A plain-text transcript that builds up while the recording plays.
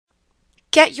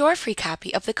Get your free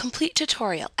copy of the complete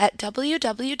tutorial at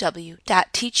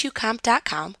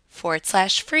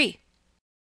www.teachucomp.com/free.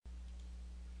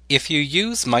 If you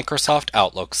use Microsoft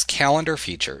Outlook's calendar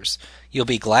features, you'll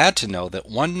be glad to know that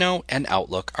OneNote and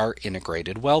Outlook are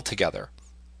integrated well together.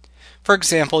 For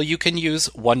example, you can use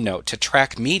OneNote to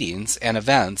track meetings and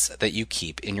events that you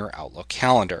keep in your Outlook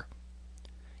calendar.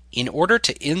 In order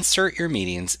to insert your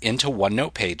meetings into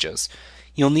OneNote pages,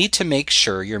 you'll need to make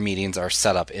sure your meetings are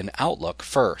set up in Outlook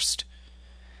first.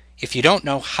 If you don't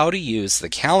know how to use the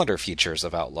calendar features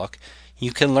of Outlook,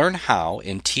 you can learn how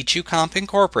in TeachUComp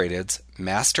Incorporated's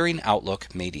Mastering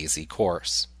Outlook Made Easy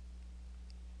course.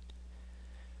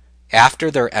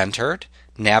 After they're entered,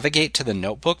 navigate to the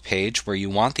notebook page where you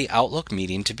want the Outlook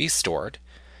meeting to be stored,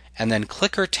 and then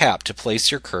click or tap to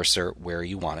place your cursor where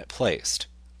you want it placed.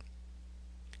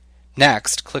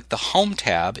 Next, click the Home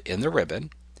tab in the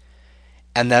ribbon,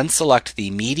 and then select the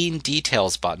Meeting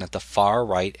Details button at the far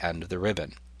right end of the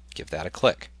ribbon. Give that a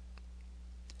click.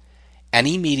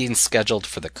 Any meetings scheduled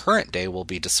for the current day will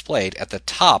be displayed at the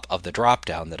top of the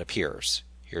drop-down that appears.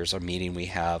 Here's a meeting we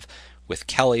have with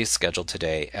Kelly scheduled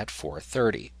today at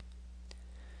 4:30.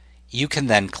 You can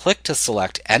then click to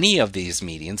select any of these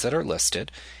meetings that are listed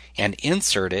and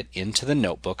insert it into the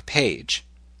notebook page.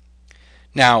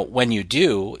 Now, when you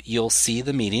do, you'll see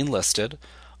the meeting listed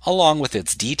along with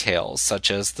its details such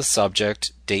as the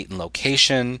subject, date and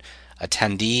location,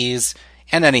 attendees,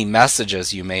 and any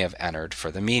messages you may have entered for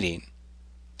the meeting.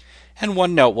 And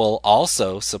OneNote will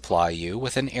also supply you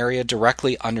with an area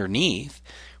directly underneath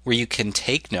where you can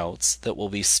take notes that will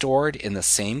be stored in the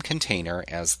same container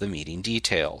as the meeting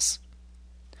details.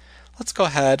 Let's go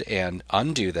ahead and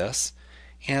undo this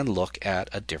and look at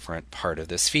a different part of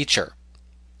this feature.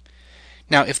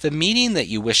 Now, if the meeting that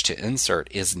you wish to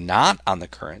insert is not on the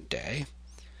current day,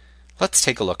 let's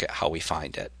take a look at how we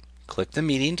find it. Click the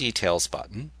Meeting Details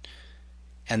button,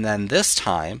 and then this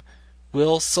time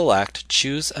we'll select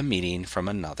Choose a Meeting from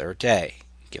Another Day.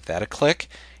 Give that a click,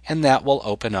 and that will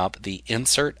open up the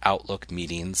Insert Outlook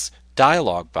Meetings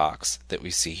dialog box that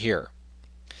we see here.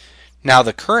 Now,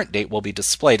 the current date will be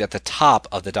displayed at the top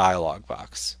of the dialog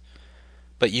box,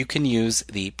 but you can use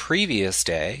the previous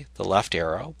day, the left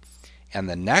arrow, and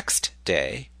the next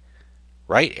day,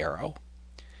 right arrow,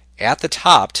 at the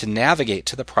top to navigate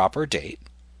to the proper date,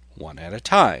 one at a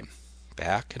time,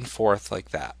 back and forth like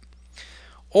that.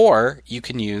 Or you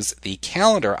can use the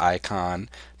calendar icon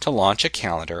to launch a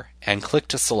calendar and click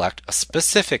to select a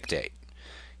specific date.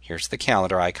 Here's the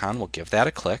calendar icon. We'll give that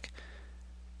a click.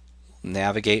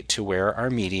 Navigate to where our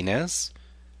meeting is,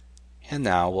 and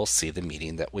now we'll see the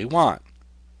meeting that we want.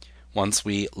 Once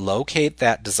we locate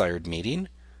that desired meeting,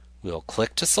 we'll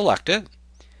click to select it,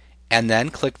 and then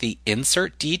click the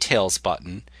Insert Details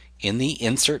button in the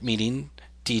Insert Meeting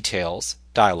Details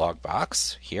dialog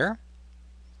box here.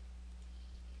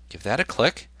 Give that a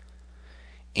click,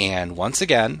 and once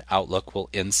again, Outlook will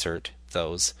insert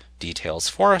those details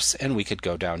for us, and we could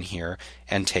go down here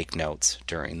and take notes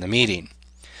during the meeting.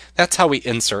 That's how we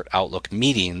insert Outlook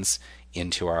meetings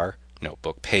into our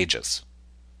notebook pages.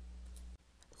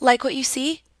 Like what you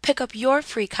see? Pick up your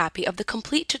free copy of the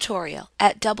complete tutorial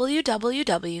at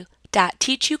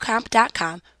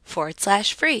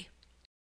www.teachucomp.com/free.